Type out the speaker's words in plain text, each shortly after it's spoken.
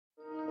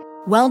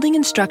Welding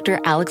instructor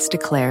Alex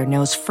DeClaire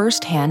knows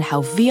firsthand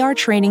how VR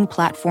training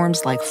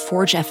platforms like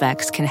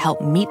ForgeFX can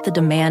help meet the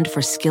demand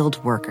for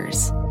skilled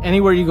workers.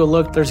 Anywhere you go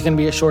look, there's going to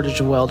be a shortage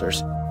of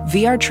welders.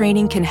 VR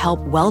training can help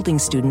welding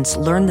students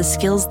learn the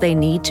skills they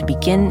need to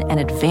begin and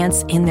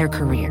advance in their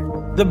career.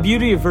 The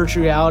beauty of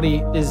virtual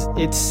reality is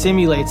it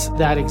simulates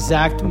that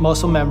exact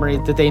muscle memory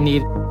that they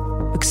need.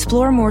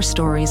 Explore more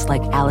stories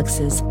like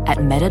Alex's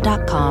at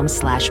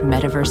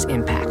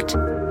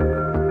meta.com/metaverseimpact.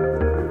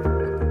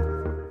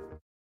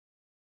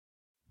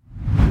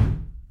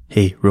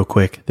 Hey, real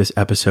quick, this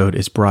episode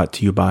is brought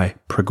to you by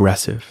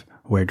Progressive,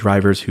 where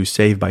drivers who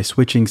save by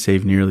switching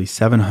save nearly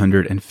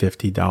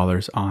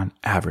 $750 on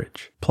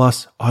average.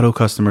 Plus, auto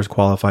customers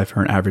qualify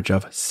for an average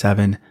of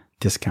 7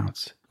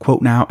 discounts.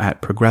 Quote now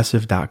at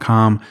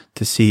progressive.com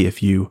to see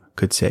if you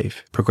could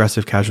save.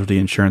 Progressive Casualty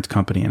Insurance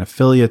Company and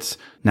Affiliates.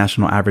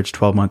 National average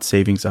 12-month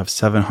savings of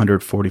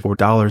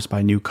 $744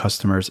 by new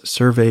customers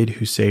surveyed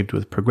who saved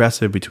with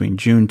Progressive between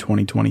June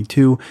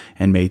 2022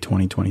 and May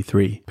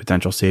 2023.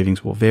 Potential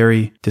savings will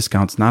vary.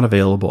 Discounts not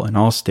available in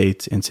all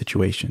states and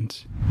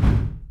situations.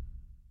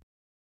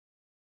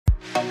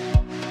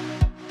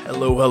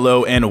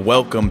 Hello, and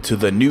welcome to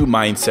the New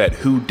Mindset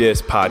Who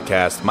Dis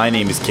podcast. My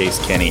name is Case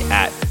Kenny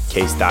at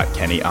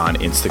Case.Kenny on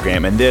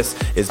Instagram, and this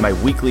is my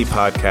weekly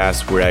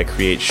podcast where I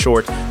create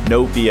short,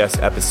 no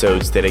BS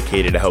episodes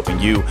dedicated to helping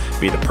you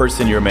be the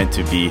person you're meant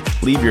to be,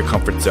 leave your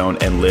comfort zone,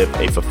 and live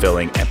a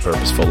fulfilling and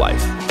purposeful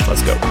life.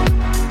 Let's go.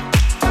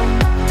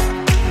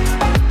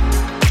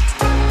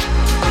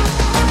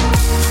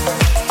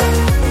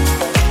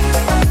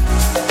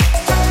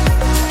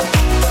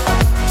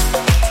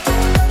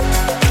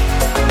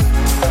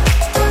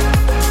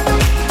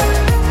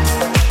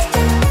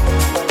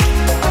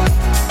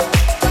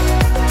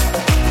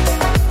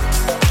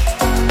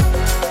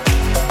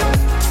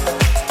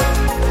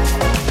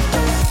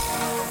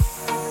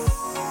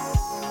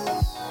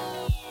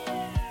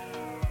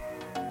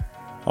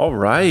 All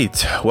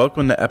right,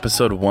 welcome to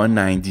episode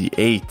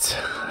 198.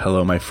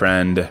 Hello, my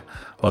friend.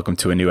 Welcome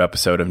to a new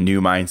episode of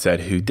New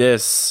Mindset Who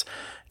Dis.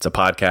 It's a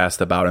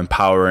podcast about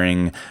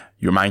empowering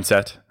your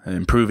mindset,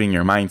 improving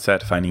your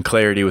mindset, finding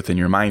clarity within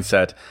your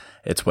mindset.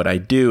 It's what I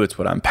do. It's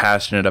what I'm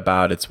passionate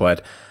about. It's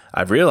what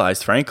I've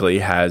realized, frankly,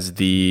 has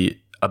the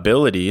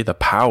ability, the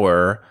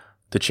power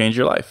to change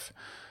your life.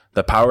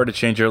 The power to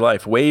change your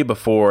life way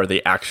before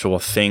the actual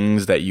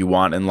things that you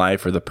want in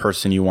life or the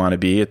person you want to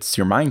be. It's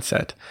your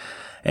mindset.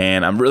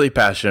 And I'm really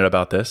passionate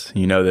about this.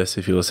 You know this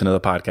if you listen to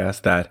the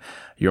podcast, that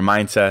your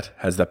mindset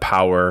has the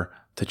power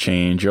to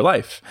change your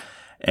life.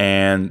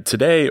 And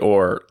today,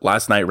 or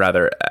last night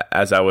rather,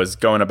 as I was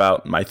going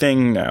about my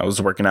thing, I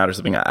was working out or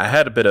something, I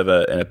had a bit of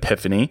an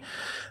epiphany,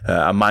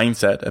 a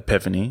mindset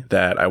epiphany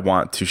that I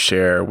want to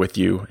share with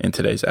you in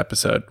today's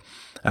episode.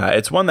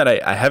 It's one that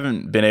I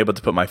haven't been able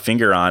to put my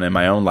finger on in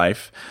my own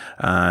life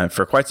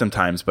for quite some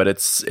time, but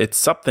it's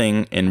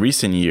something in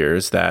recent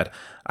years that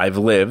I've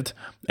lived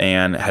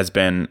and has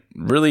been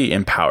really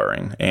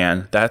empowering.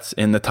 And that's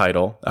in the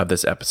title of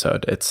this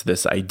episode. It's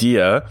this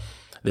idea,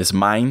 this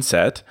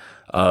mindset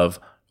of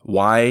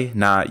why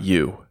not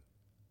you?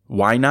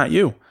 Why not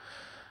you?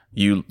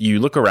 You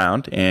look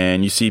around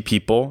and you see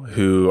people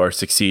who are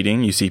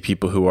succeeding. You see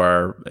people who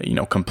are,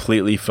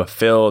 completely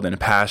fulfilled and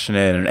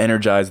passionate and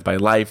energized by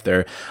life.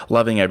 They're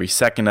loving every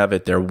second of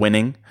it. They're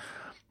winning.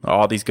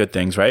 All these good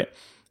things, right?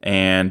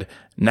 And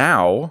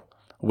now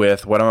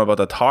with what I'm about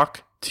to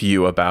talk to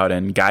you about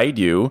and guide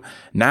you,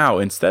 now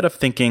instead of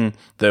thinking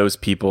those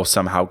people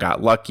somehow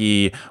got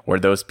lucky or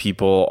those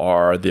people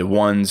are the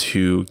ones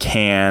who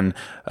can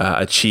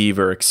achieve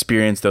or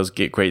experience those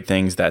great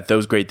things, that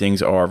those great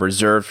things are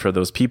reserved for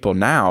those people,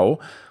 now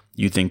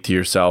you think to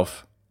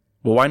yourself,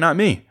 well, why not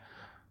me?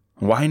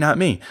 Why not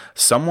me?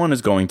 Someone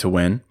is going to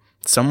win.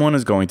 Someone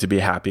is going to be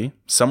happy.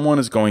 Someone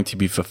is going to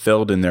be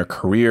fulfilled in their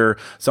career.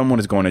 Someone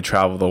is going to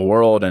travel the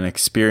world and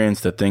experience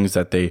the things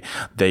that they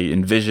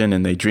envision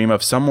and they dream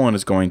of. Someone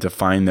is going to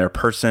find their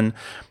person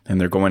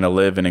and they're going to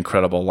live an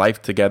incredible life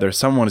together.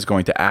 Someone is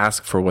going to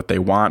ask for what they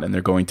want and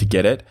they're going to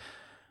get it.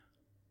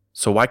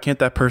 So why can't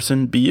that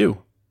person be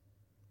you?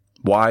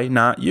 Why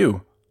not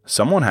you?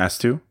 Someone has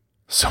to.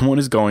 Someone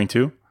is going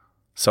to.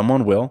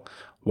 Someone will.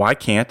 Why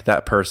can't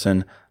that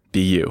person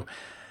be you?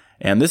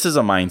 And this is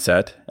a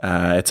mindset.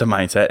 It's a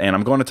mindset, and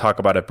I'm going to talk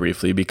about it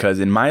briefly because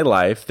in my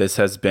life, this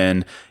has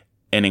been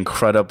an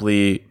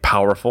incredibly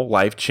powerful,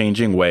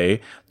 life-changing way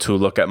to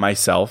look at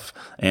myself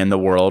and the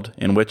world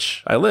in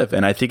which I live.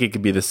 And I think it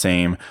could be the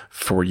same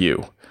for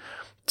you.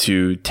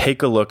 To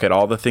take a look at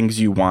all the things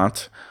you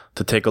want,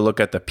 to take a look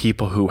at the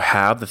people who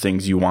have the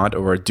things you want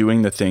or are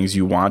doing the things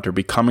you want or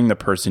becoming the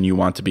person you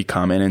want to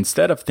become. And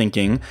instead of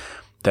thinking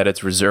that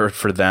it's reserved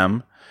for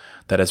them,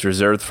 that it's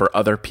reserved for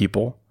other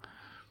people,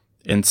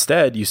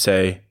 instead, you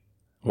say,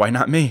 why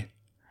not me?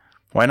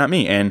 Why not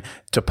me? And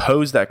to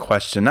pose that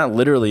question, not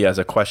literally as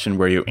a question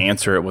where you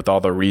answer it with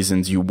all the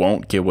reasons you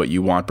won't get what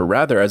you want, but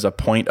rather as a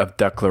point of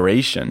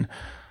declaration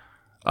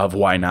of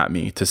why not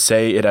me? To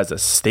say it as a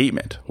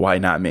statement, why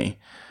not me?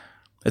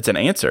 It's an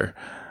answer.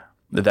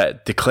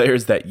 that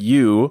declares that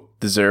you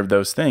deserve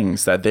those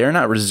things, that they're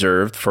not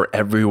reserved for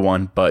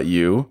everyone but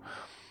you,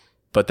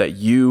 but that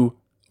you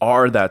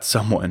are that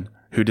someone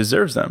who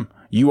deserves them.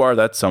 You are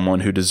that someone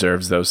who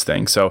deserves those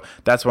things. So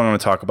that's what I'm going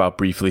to talk about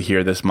briefly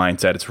here, this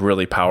mindset. It's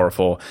really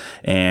powerful.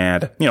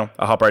 And, I'll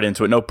hop right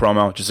into it. No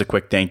promo, just a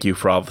quick thank you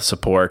for all the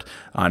support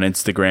on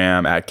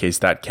Instagram at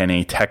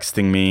case.kenny,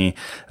 texting me,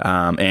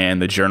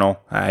 and the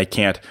journal. I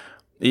can't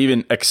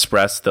even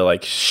express the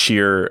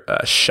sheer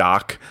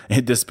shock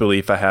and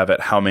disbelief I have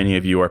at how many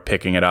of you are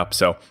picking it up.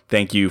 So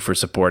thank you for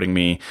supporting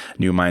me,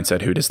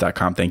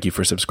 newmindsetwhodis.com. Thank you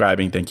for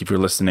subscribing. Thank you for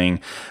listening,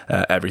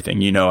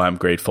 everything. I'm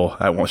grateful.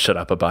 I won't shut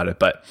up about it.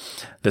 But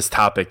this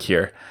topic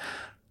here,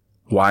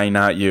 why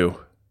not you?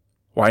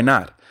 Why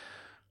not?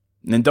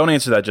 And don't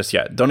answer that just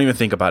yet. Don't even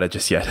think about it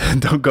just yet.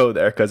 Don't go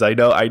there, because I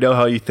know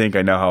how you think.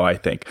 I know how I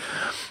think.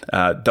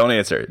 Don't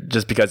answer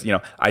just because,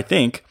 I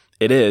think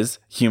it is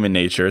human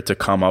nature to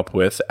come up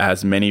with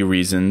as many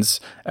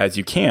reasons as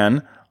you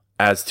can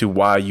as to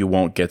why you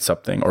won't get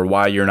something, or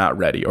why you're not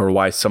ready, or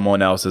why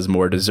someone else is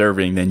more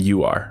deserving than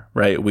you are,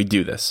 right? We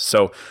do this.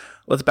 So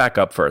let's back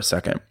up for a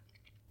second.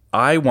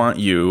 I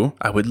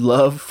would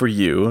love for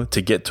you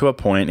to get to a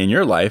point in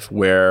your life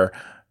where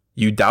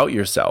you doubt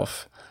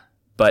yourself,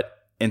 but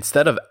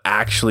instead of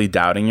actually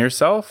doubting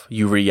yourself,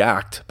 you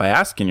react by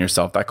asking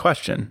yourself that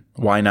question,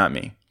 why not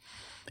me?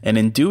 And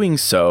in doing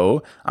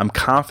so, I'm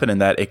confident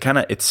that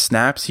it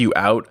snaps you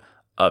out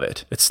of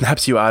it. It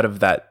snaps you out of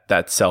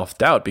that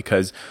self-doubt,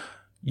 because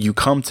you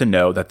come to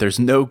know that there's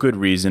no good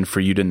reason for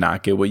you to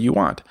not get what you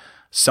want.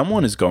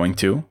 Someone is going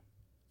to,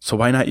 so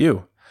why not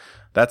you?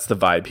 That's the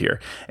vibe here.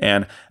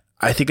 And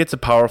I think it's a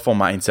powerful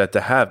mindset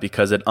to have,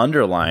 because it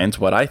underlines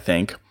what I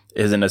think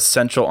is an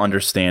essential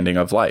understanding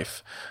of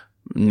life.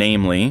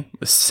 Namely,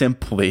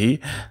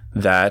 simply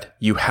that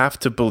you have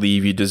to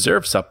believe you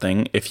deserve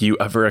something if you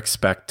ever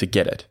expect to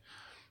get it.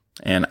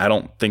 And I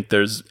don't think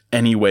there's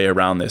any way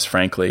around this,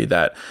 frankly,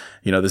 that,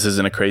 this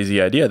isn't a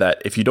crazy idea,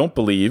 that if you don't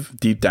believe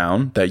deep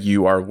down that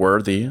you are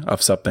worthy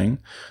of something,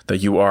 that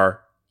you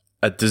are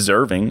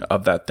deserving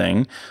of that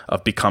thing,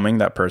 of becoming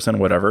that person,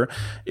 whatever,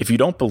 if you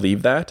don't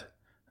believe that,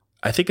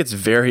 I think it's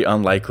very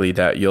unlikely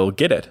that you'll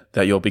get it,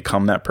 that you'll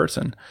become that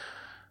person.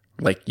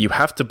 You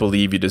have to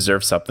believe you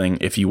deserve something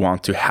if you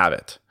want to have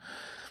it.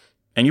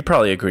 And you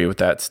probably agree with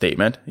that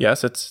statement.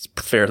 Yes, it's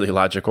fairly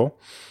logical.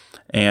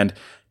 And,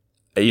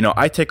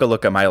 I take a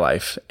look at my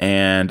life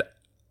and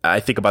I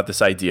think about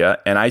this idea,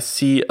 and I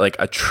see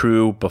a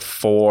true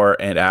before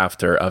and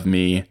after of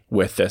me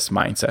with this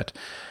mindset.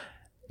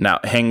 Now,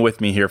 hang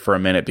with me here for a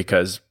minute,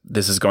 because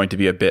this is going to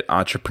be a bit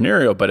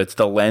entrepreneurial, but it's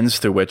the lens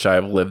through which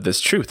I've lived this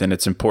truth. And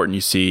it's important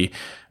you see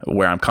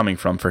where I'm coming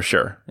from, for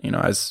sure.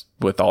 As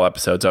with all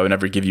episodes, I would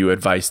never give you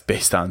advice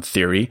based on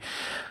theory.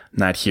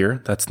 Not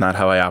here. That's not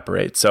how I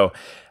operate. So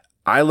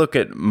I look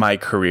at my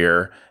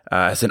career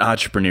as an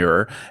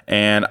entrepreneur,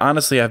 and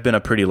honestly, I've been a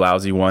pretty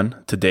lousy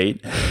one to date.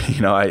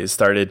 I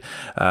started,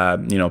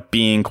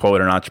 being,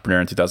 quote, an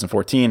entrepreneur in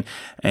 2014,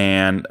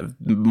 and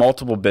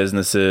multiple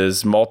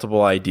businesses,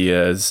 multiple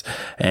ideas,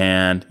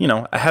 and,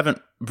 I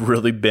haven't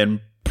really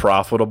been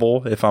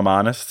profitable, if I'm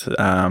honest.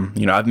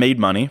 I've made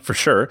money for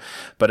sure,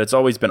 but it's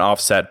always been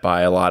offset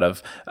by a lot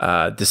of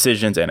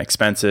decisions and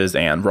expenses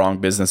and wrong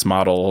business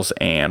models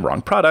and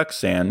wrong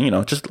products, and,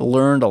 just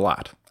learned a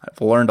lot.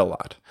 I've learned a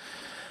lot.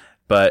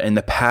 But in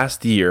the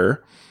past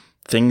year,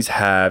 things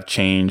have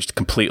changed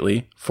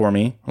completely for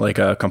me, like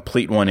a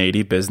complete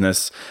 180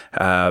 business.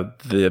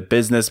 The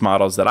business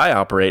models that I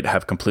operate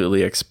have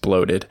completely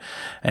exploded.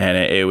 And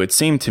it would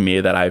seem to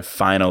me that I've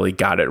finally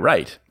got it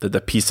right, that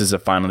the pieces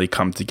have finally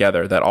come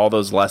together, that all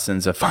those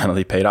lessons have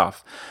finally paid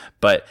off.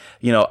 But,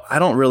 I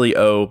don't really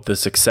owe the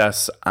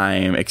success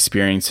I'm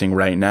experiencing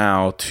right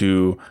now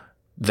to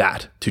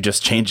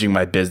just changing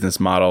my business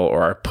model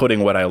or putting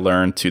what I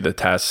learned to the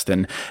test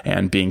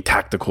and being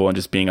tactical and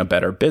just being a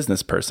better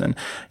business person.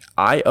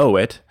 I owe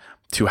it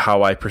to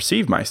how I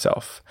perceive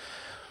myself.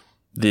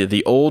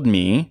 The old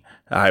me,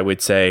 I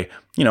would say,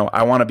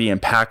 I want to be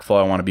impactful.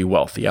 I want to be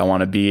wealthy. I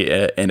want to be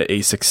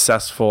a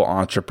successful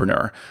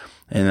entrepreneur.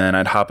 And then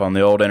I'd hop on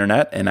the old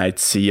internet and I'd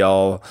see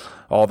all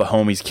the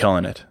homies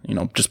killing it,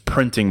 just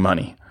printing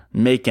money,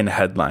 making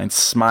headlines,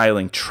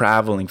 smiling,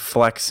 traveling,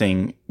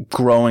 flexing,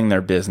 growing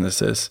their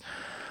businesses.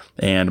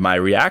 And my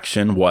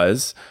reaction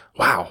was,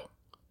 wow,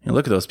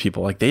 look at those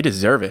people. They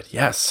deserve it.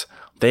 Yes,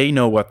 they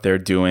know what they're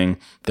doing.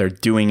 They're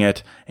doing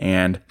it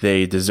and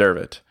they deserve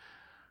it.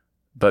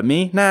 But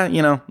me,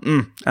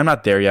 I'm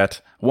not there yet.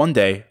 One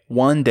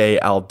day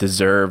I'll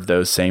deserve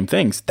those same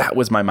things. That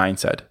was my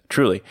mindset.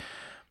 Truly.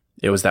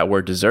 It was that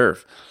word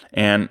deserve.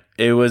 And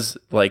it was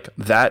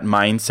that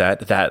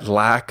mindset, that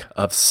lack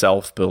of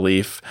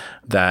self-belief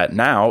that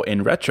now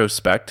in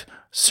retrospect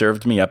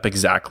served me up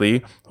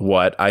exactly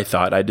what I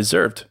thought I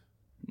deserved.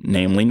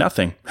 Namely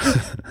nothing.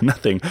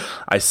 Nothing.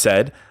 I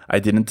said I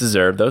didn't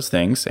deserve those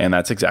things, and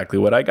that's exactly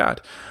what I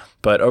got.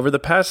 But over the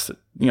past,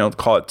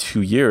 call it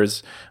 2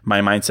 years, my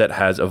mindset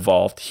has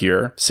evolved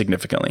here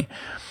significantly.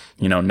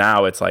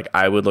 Now it's like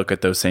I would look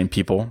at those same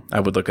people. I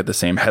would look at the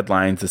same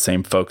headlines, the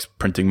same folks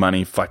printing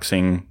money,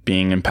 flexing,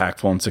 being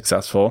impactful and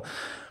successful.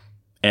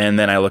 And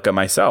then I look at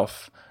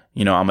myself.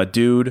 I'm a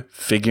dude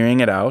figuring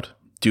it out,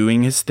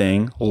 doing his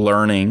thing,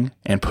 learning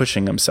and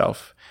pushing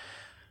himself.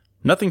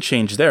 Nothing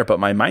changed there, but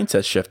my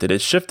mindset shifted.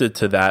 It shifted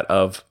to that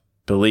of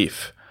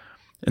belief.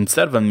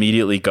 Instead of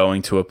immediately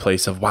going to a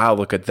place of, wow,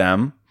 look at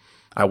them.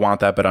 I want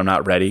that, but I'm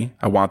not ready.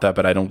 I want that,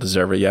 but I don't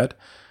deserve it yet.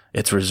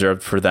 It's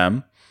reserved for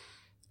them.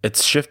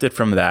 It's shifted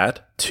from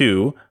that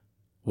to,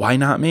 why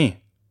not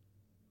me?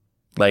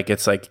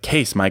 It's like,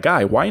 Case, my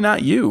guy, why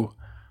not you?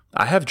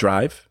 I have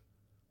drive.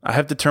 I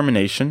have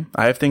determination.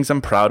 I have things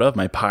I'm proud of,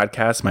 my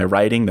podcast, my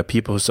writing, the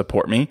people who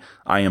support me.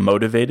 I am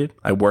motivated.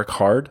 I work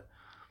hard.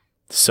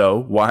 So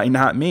why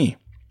not me?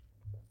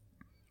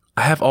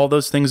 I have all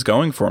those things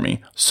going for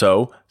me.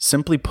 So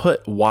simply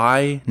put,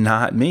 why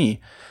not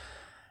me?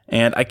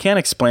 And I can't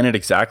explain it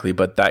exactly,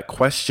 but that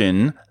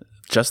question,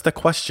 just the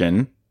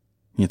question,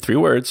 3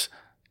 words,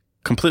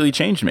 completely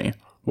changed me.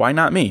 Why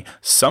not me?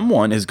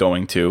 Someone is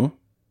going to,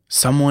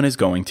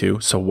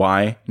 so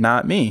why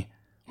not me?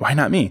 Why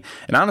not me?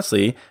 And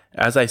honestly,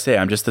 as I say,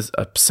 I'm just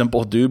a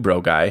simple dude, bro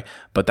guy,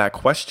 but that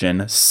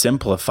question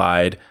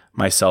simplified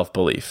my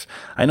self-belief.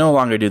 I no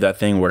longer do that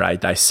thing where I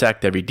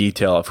dissect every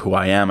detail of who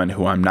I am and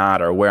who I'm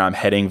not, or where I'm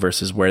heading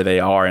versus where they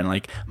are, and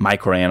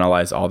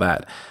microanalyze all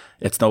that.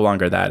 It's no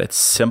longer that. It's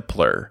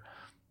simpler.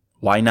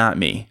 Why not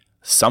me?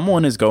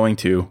 Someone is going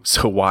to,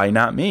 so why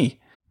not me?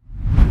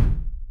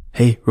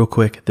 Hey, real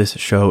quick, this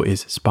show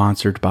is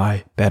sponsored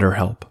by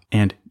BetterHelp.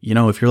 And,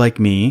 if you're like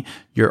me,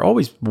 you're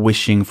always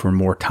wishing for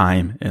more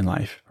time in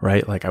life,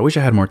 right? I wish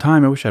I had more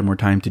time. I wish I had more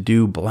time to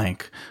do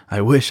blank.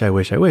 I wish.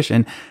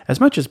 And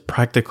as much as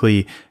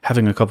practically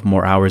having a couple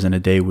more hours in a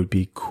day would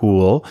be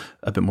cool,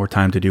 a bit more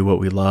time to do what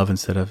we love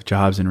instead of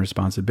jobs and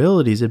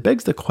responsibilities, it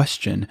begs the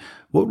question,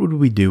 what would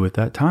we do with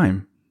that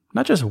time?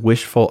 Not just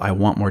wishful, I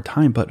want more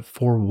time, but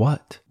for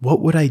what?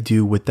 What would I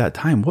do with that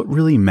time? What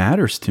really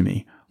matters to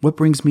me? What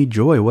brings me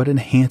joy? What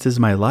enhances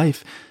my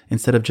life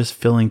instead of just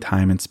filling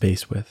time and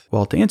space with?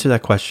 Well, to answer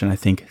that question, I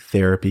think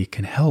therapy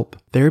can help.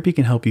 Therapy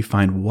can help you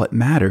find what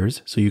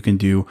matters so you can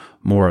do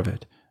more of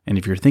it. And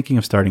if you're thinking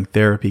of starting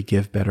therapy,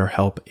 give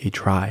BetterHelp a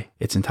try.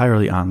 It's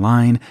entirely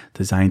online,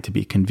 designed to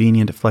be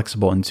convenient,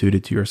 flexible, and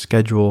suited to your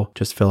schedule.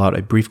 Just fill out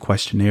a brief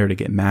questionnaire to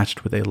get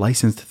matched with a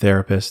licensed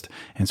therapist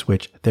and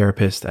switch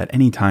therapists at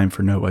any time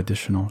for no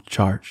additional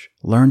charge.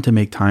 Learn to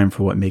make time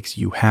for what makes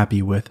you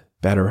happy with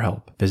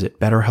BetterHelp. Visit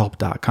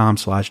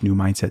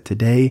betterhelp.com/newmindset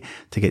today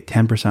to get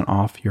 10%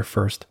 off your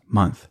first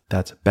month.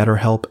 That's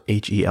BetterHelp,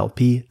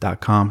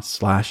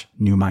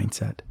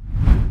 HELP.com/newmindset.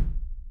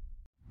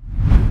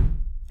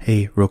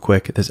 Hey, real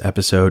quick, this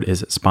episode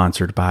is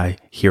sponsored by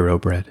Hero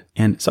Bread.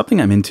 And something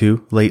I'm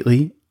into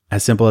lately,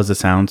 as simple as it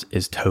sounds,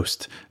 is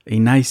toast. A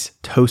nice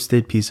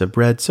toasted piece of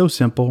bread, so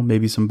simple,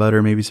 maybe some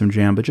butter, maybe some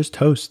jam, but just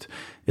toast.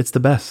 It's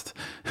the best.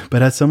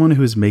 But as someone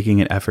who is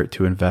making an effort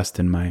to invest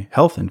in my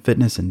health and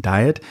fitness and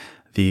diet,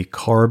 the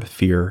carb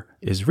fear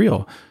is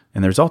real.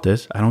 And the result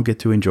is I don't get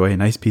to enjoy a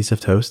nice piece of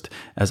toast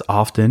as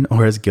often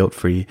or as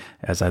guilt-free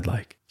as I'd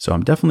like. So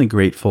I'm definitely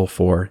grateful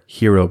for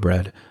Hero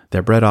Bread.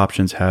 Their bread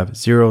options have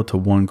 0 to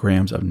 1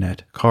 grams of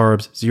net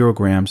carbs, 0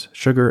 grams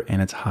sugar,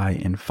 and it's high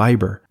in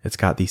fiber. It's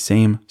got the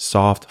same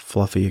soft,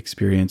 fluffy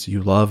experience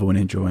you love when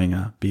enjoying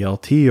a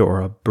BLT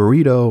or a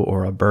burrito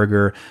or a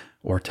burger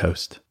or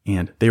toast.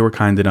 And they were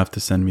kind enough to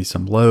send me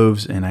some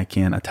loaves, and I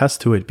can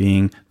attest to it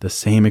being the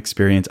same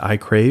experience I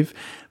crave,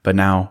 but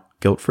now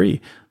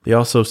guilt-free. They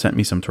also sent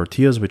me some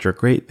tortillas, which are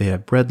great. They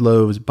have bread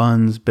loaves,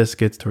 buns,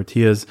 biscuits,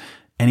 tortillas,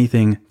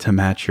 anything to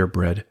match your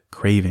bread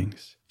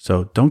cravings.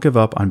 So don't give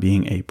up on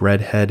being a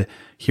breadhead.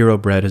 Hero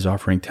Bread is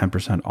offering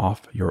 10%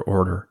 off your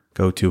order.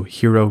 Go to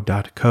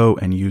hero.co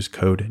and use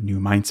code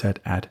NEWMINDSET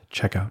at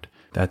checkout.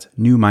 That's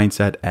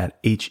NEWMINDSET at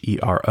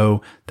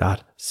HERO.co.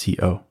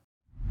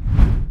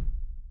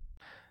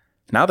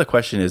 Now the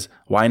question is,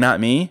 why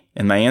not me?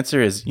 And my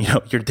answer is,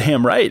 you're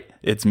damn right.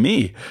 It's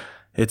me.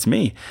 It's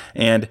me.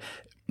 And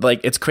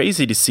it's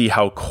crazy to see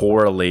how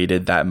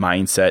correlated that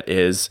mindset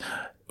is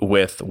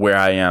with where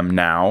I am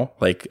now.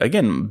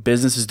 Again,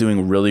 business is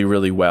doing really,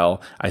 really well.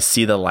 I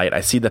see the light.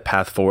 I see the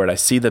path forward. I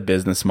see the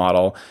business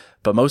model.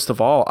 But most of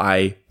all,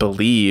 I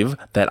believe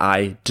that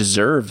I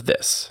deserve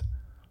this.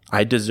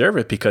 I deserve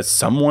it because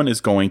someone is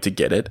going to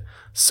get it.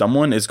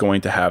 Someone is going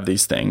to have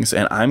these things,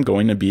 and I'm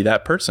going to be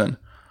that person.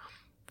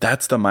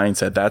 That's the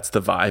mindset. That's the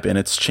vibe. And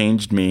it's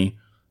changed me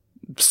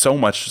so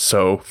much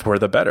so for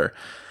the better.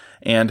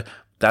 And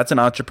that's an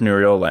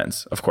entrepreneurial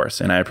lens, of course,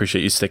 and I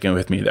appreciate you sticking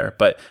with me there.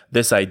 But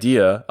this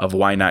idea of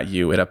why not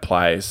you, it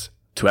applies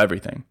to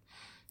everything,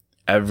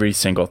 every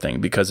single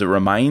thing, because it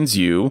reminds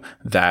you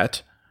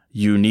that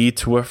you need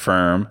to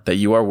affirm that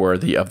you are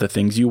worthy of the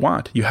things you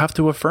want. You have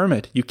to affirm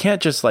it. You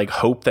can't just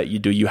hope that you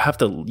do. You have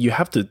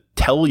to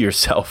tell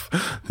yourself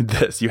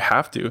this. You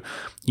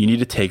need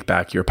to take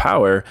back your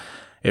power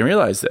and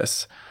realize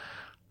this.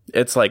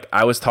 It's like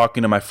I was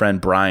talking to my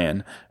friend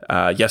Brian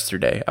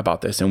yesterday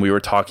about this, and we were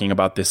talking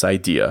about this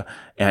idea,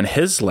 and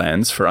his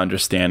lens for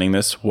understanding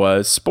this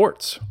was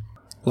sports.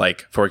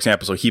 Like, for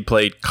example, so he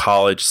played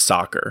college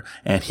soccer,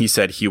 and he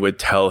said he would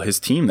tell his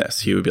team this.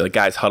 He would be like,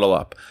 guys, huddle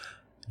up.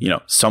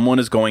 Someone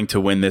is going to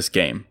win this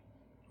game.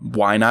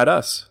 Why not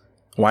us?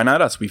 Why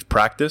not us? We've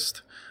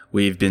practiced.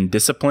 We've been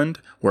disciplined.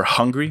 We're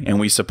hungry, and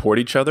we support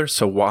each other.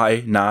 So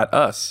why not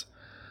us?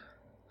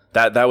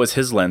 That was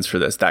his lens for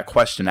this. That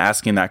question,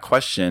 asking that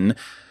question,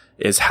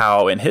 is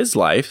how in his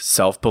life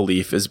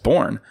self-belief is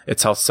born.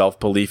 It's how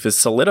self-belief is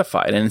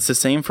solidified. And it's the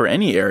same for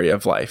any area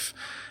of life.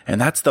 And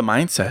that's the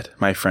mindset,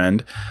 my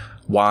friend.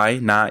 Why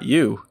not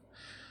you?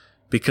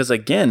 Because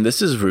again,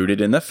 this is rooted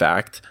in the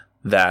fact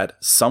that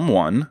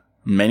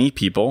many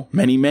people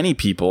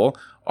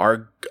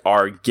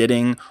are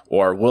getting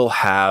or will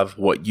have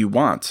what you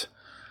want.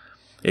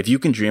 If you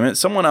can dream it,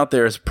 someone out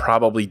there is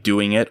probably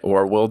doing it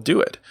or will do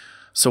it.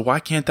 So why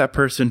can't that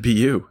person be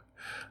you?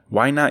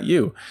 Why not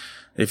you?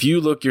 If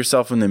you look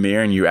yourself in the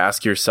mirror and you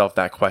ask yourself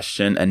that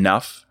question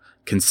enough,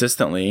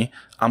 consistently,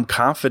 I'm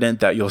confident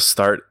that you'll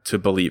start to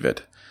believe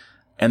it.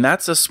 And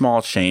that's a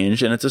small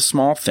change, and it's a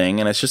small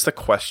thing, and it's just a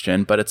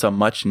question, but it's a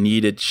much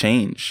needed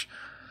change.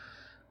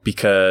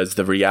 Because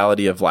the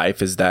reality of life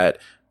is that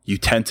you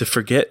tend to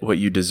forget what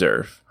you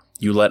deserve.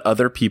 You let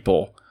other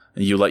people,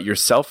 and you let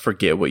yourself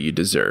forget what you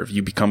deserve.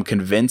 You become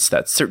convinced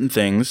that certain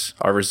things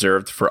are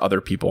reserved for other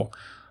people.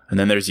 And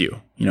then there's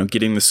you,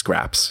 getting the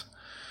scraps.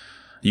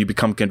 You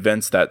become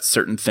convinced that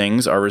certain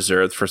things are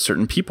reserved for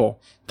certain people,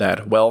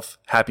 that wealth,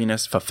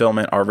 happiness,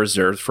 fulfillment are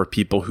reserved for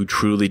people who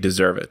truly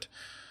deserve it.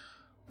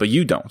 But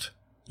you don't.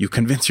 You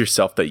convince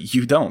yourself that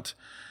you don't.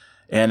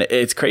 And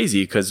it's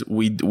crazy because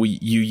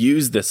you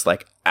use this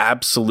like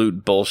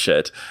absolute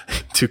bullshit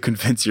to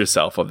convince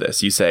yourself of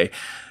this. You say,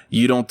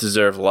 you don't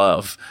deserve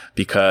love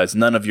because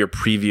none of your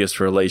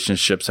previous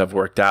relationships have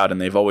worked out and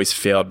they've always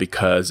failed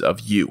because of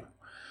you.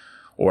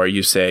 Or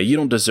you say, you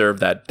don't deserve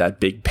that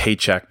big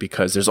paycheck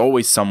because there's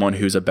always someone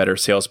who's a better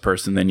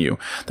salesperson than you.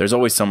 There's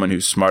always someone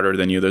who's smarter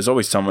than you. There's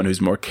always someone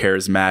who's more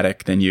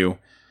charismatic than you.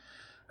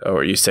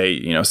 Or you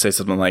say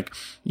something like,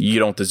 you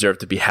don't deserve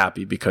to be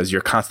happy because you're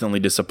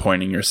constantly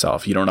disappointing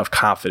yourself. You don't have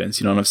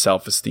confidence. You don't have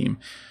self-esteem.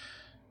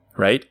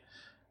 Right?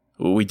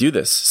 We do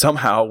this.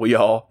 Somehow we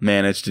all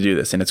manage to do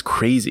this, and it's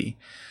crazy.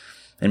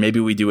 And maybe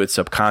we do it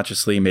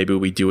subconsciously. Maybe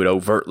we do it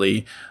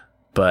overtly.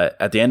 But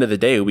at the end of the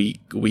day, we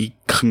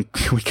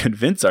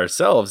convince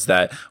ourselves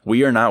that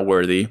we are not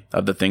worthy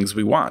of the things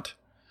we want.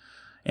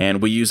 And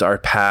we use our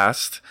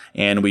past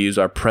and we use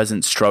our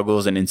present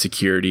struggles and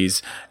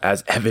insecurities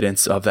as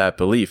evidence of that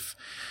belief.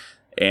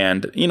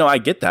 And, I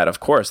get that. Of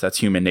course, that's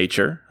human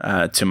nature.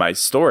 To my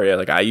story,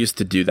 like I used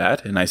to do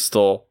that and I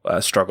still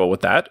struggle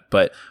with that.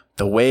 But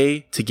the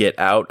way to get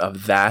out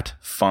of that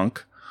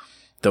funk,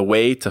 the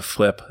way to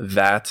flip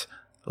that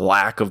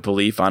lack of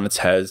belief on its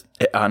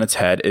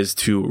head is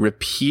to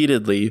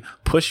repeatedly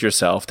push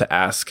yourself to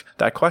ask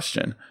that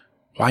question.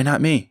 Why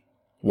not me?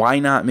 Why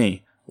not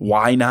me?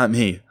 Why not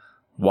me?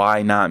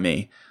 Why not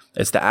me?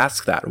 It's to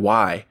ask that.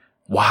 Why?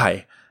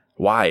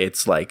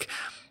 It's like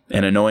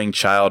an annoying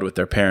child with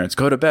their parents.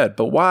 Go to bed.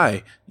 But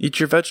why? Eat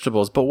your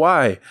vegetables. But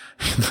why?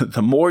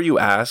 The more you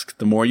ask,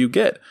 the more you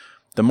get.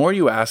 The more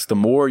you ask, the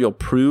more you'll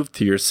prove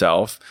to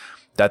yourself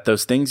that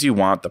those things you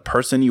want, the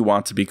person you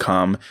want to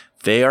become,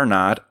 they are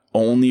not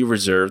only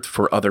reserved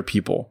for other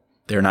people.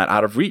 They're not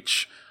out of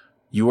reach.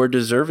 You are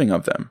deserving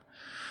of them.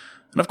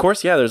 And of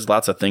course, there's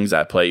lots of things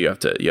at play. You have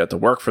to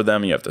work for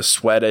them. You have to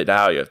sweat it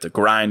out. You have to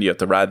grind. You have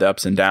to ride the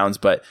ups and downs.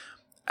 But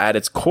at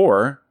its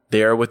core,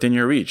 they are within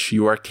your reach.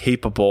 You are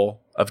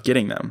capable of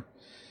getting them.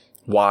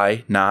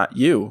 Why not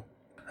you?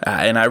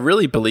 And I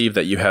really believe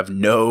that you have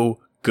no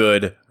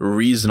good,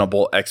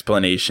 reasonable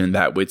explanation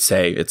that would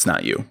say it's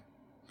not you,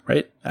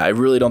 right? I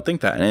really don't think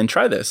that. And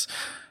try this.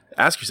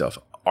 Ask yourself,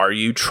 are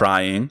you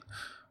trying?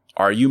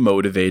 Are you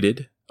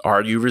motivated?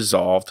 Are you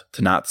resolved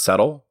to not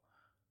settle?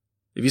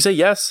 If you say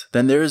yes,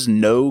 then there is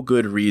no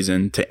good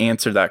reason to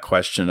answer that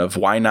question of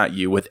why not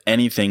you with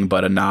anything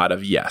but a nod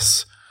of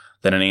yes,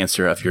 than an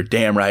answer of you're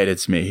damn right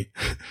it's me.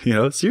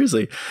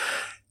 Seriously.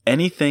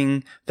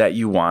 Anything that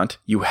you want,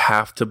 you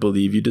have to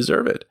believe you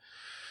deserve it.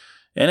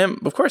 And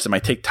of course, it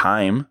might take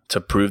time to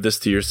prove this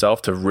to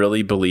yourself, to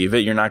really believe it.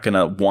 You're not going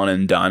to one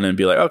and done and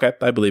be like, okay,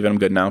 I believe it, I'm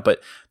good now.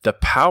 But the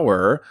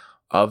power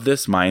of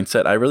this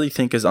mindset, I really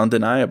think is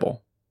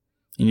undeniable.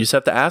 And you just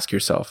have to ask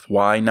yourself,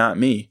 why not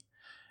me?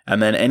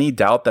 And then any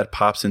doubt that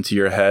pops into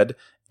your head,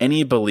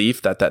 any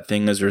belief that that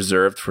thing is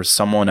reserved for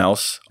someone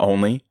else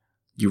only,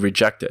 you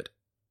reject it.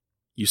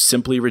 You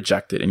simply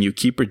reject it and you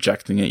keep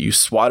rejecting it. You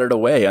swat it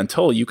away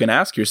until you can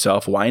ask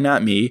yourself, why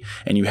not me?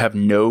 And you have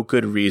no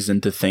good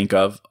reason to think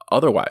of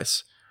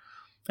otherwise.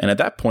 And at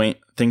that point,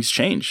 things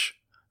change.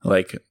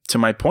 Like, to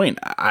my point,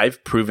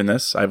 I've proven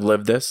this. I've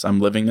lived this. I'm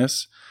living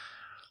this.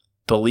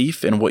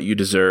 Belief in what you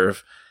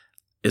deserve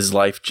is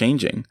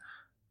life-changing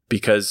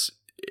because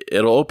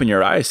it'll open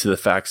your eyes to the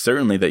fact,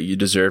 certainly, that you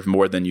deserve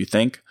more than you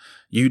think.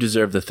 You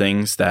deserve the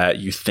things that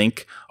you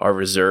think are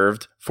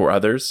reserved for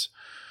others.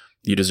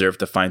 You deserve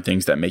to find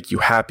things that make you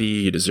happy.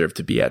 You deserve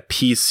to be at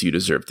peace. You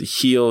deserve to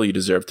heal. You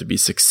deserve to be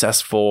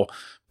successful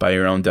by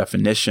your own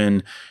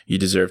definition. You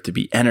deserve to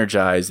be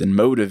energized and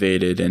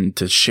motivated and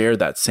to share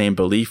that same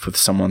belief with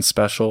someone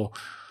special,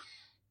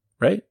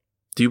 right?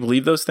 Do you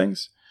believe those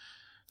things?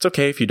 It's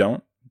okay if you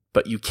don't,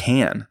 but you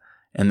can.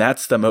 And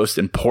that's the most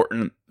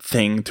important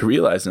thing to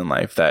realize in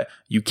life, that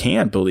you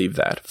can believe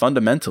that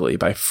fundamentally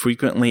by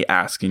frequently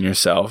asking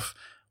yourself,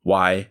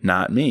 why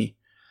not me?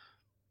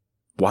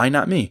 Why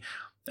not me?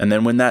 And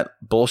then when that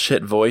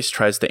bullshit voice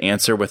tries to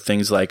answer with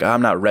things like,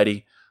 I'm not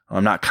ready,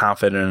 I'm not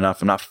confident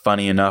enough, I'm not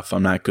funny enough,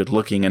 I'm not good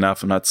looking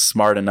enough, I'm not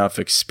smart enough,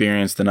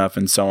 experienced enough,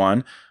 and so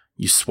on,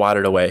 you swat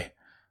it away.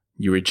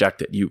 You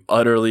reject it. You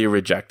utterly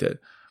reject it.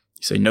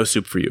 You say, no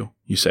soup for you.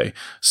 You say,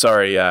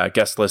 sorry,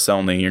 guest list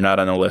only. You're not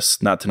on the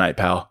list. Not tonight,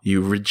 pal.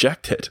 You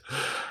reject it.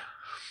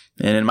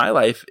 And in my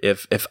life,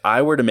 if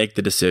I were to make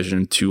the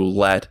decision to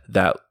let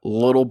that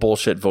little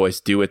bullshit voice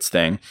do its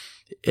thing,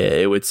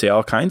 it would say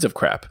all kinds of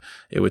crap.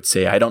 It would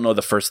say, I don't know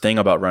the first thing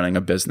about running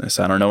a business.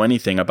 I don't know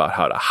anything about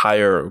how to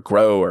hire or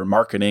grow or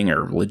marketing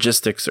or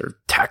logistics or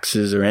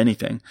taxes or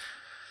anything.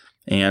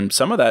 And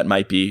some of that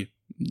might be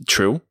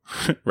true,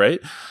 right?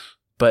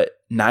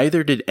 But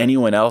neither did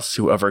anyone else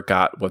who ever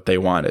got what they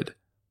wanted.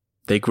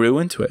 They grew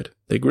into it.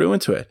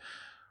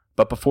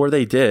 But before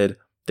they did,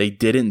 they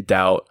didn't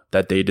doubt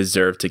that they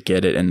deserved to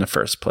get it in the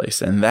first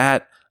place. And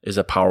that is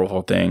a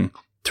powerful thing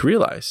to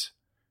realize.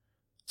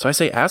 So I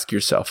say, ask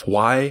yourself,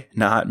 why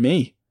not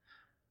me?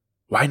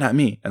 Why not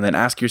me? And then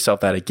ask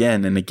yourself that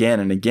again and again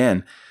and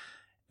again.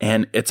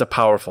 And it's a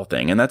powerful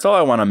thing. And that's all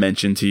I want to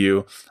mention to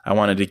you. I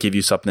wanted to give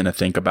you something to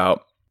think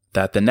about,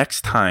 that the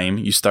next time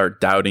you start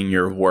doubting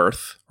your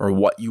worth or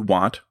what you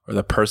want or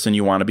the person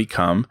you want to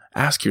become,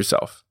 ask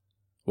yourself,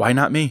 why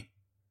not me?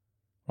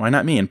 Why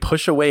not me? And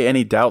push away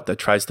any doubt that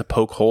tries to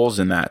poke holes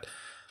in that.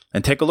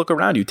 And take a look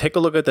around you. Take a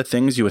look at the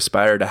things you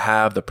aspire to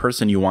have, the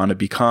person you want to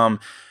become,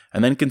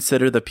 and then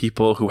consider the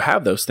people who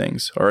have those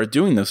things or are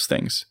doing those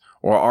things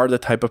or are the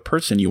type of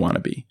person you want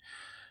to be.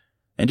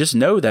 And just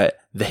know that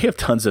they have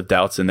tons of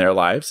doubts in their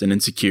lives and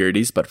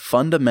insecurities, but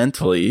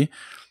fundamentally,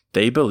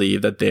 they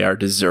believe that they are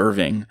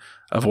deserving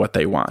of what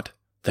they want.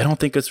 They don't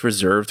think it's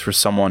reserved for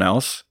someone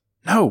else.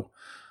 No.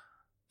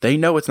 They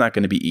know it's not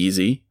going to be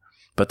easy,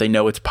 but they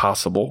know it's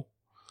possible.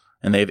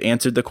 And they've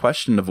answered the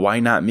question of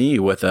why not me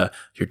with a,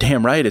 you're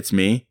damn right it's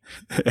me.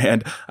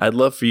 And I'd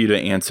love for you to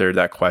answer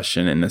that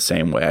question in the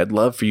same way. I'd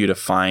love for you to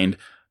find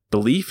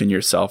belief in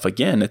yourself.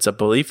 Again, it's a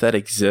belief that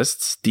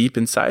exists deep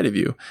inside of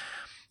you.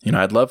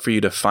 I'd love for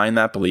you to find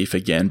that belief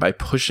again by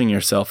pushing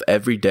yourself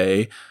every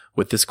day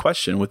with this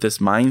question, with this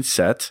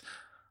mindset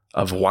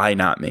of why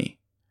not me?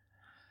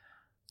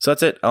 So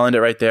that's it. I'll end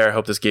it right there. I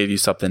hope this gave you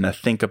something to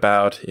think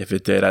about. If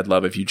it did, I'd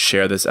love if you'd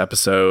share this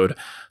episode,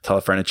 tell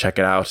a friend to check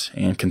it out,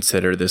 and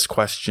consider this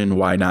question,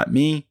 why not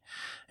me?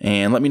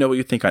 And let me know what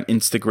you think on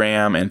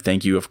Instagram. And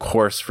thank you, of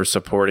course, for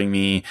supporting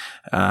me,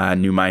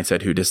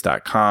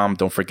 newmindsetwhodis.com.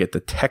 Don't forget to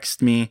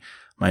text me.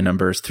 My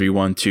number is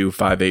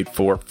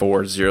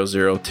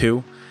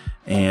 312-584-4002.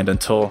 And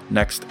until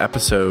next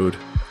episode,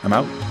 I'm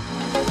out.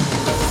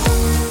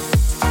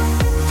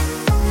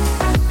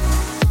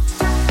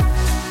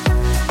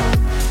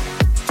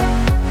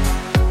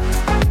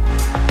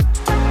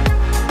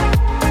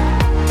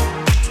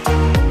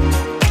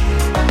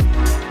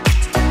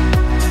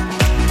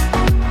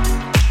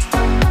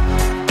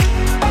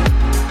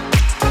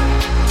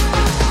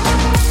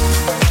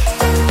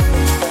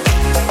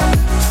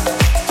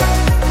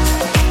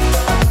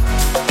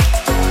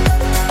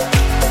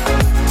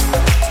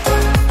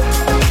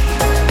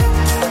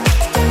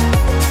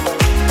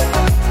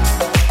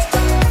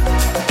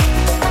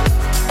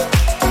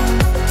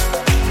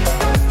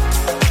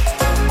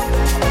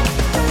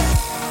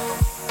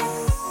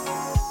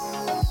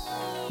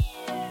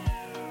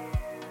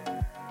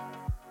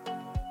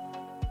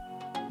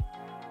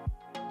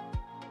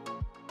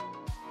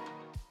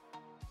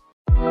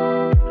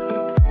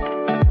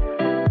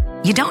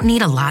 You don't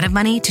need a lot of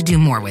money to do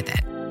more with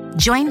it.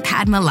 Join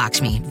Padma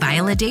Lakshmi,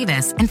 Viola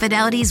Davis, and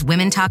Fidelity's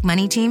Women Talk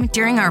Money team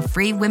during our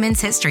free Women's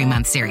History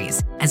Month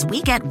series as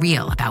we get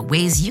real about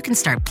ways you can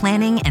start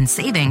planning and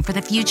saving for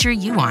the future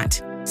you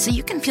want, so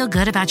you can feel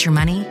good about your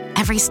money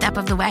every step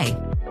of the way.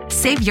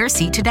 Save your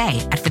seat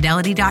today at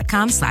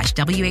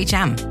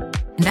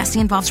fidelity.com/WHM.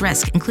 Investing involves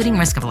risk, including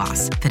risk of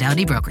loss.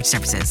 Fidelity Brokerage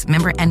Services.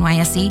 Member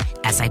NYSE,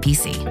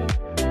 SIPC.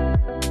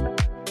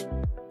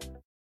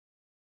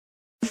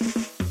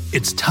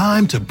 It's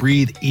time to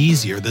breathe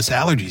easier this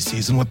allergy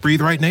season with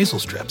Breathe Right nasal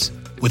strips.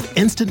 With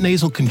instant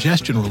nasal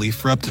congestion relief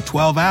for up to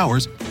 12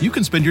 hours, you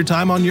can spend your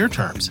time on your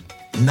terms,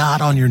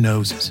 not on your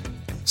noses.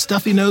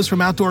 Stuffy nose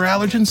from outdoor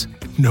allergens?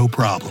 No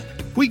problem.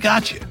 We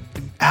got you.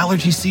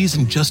 Allergy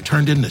season just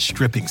turned into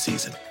stripping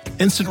season.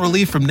 Instant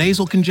relief from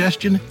nasal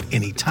congestion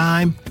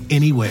anytime,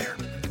 anywhere.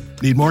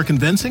 Need more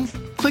convincing?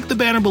 Click the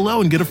banner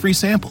below and get a free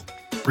sample.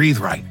 Breathe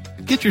Right.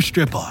 Get your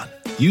strip on.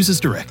 Use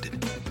as directed.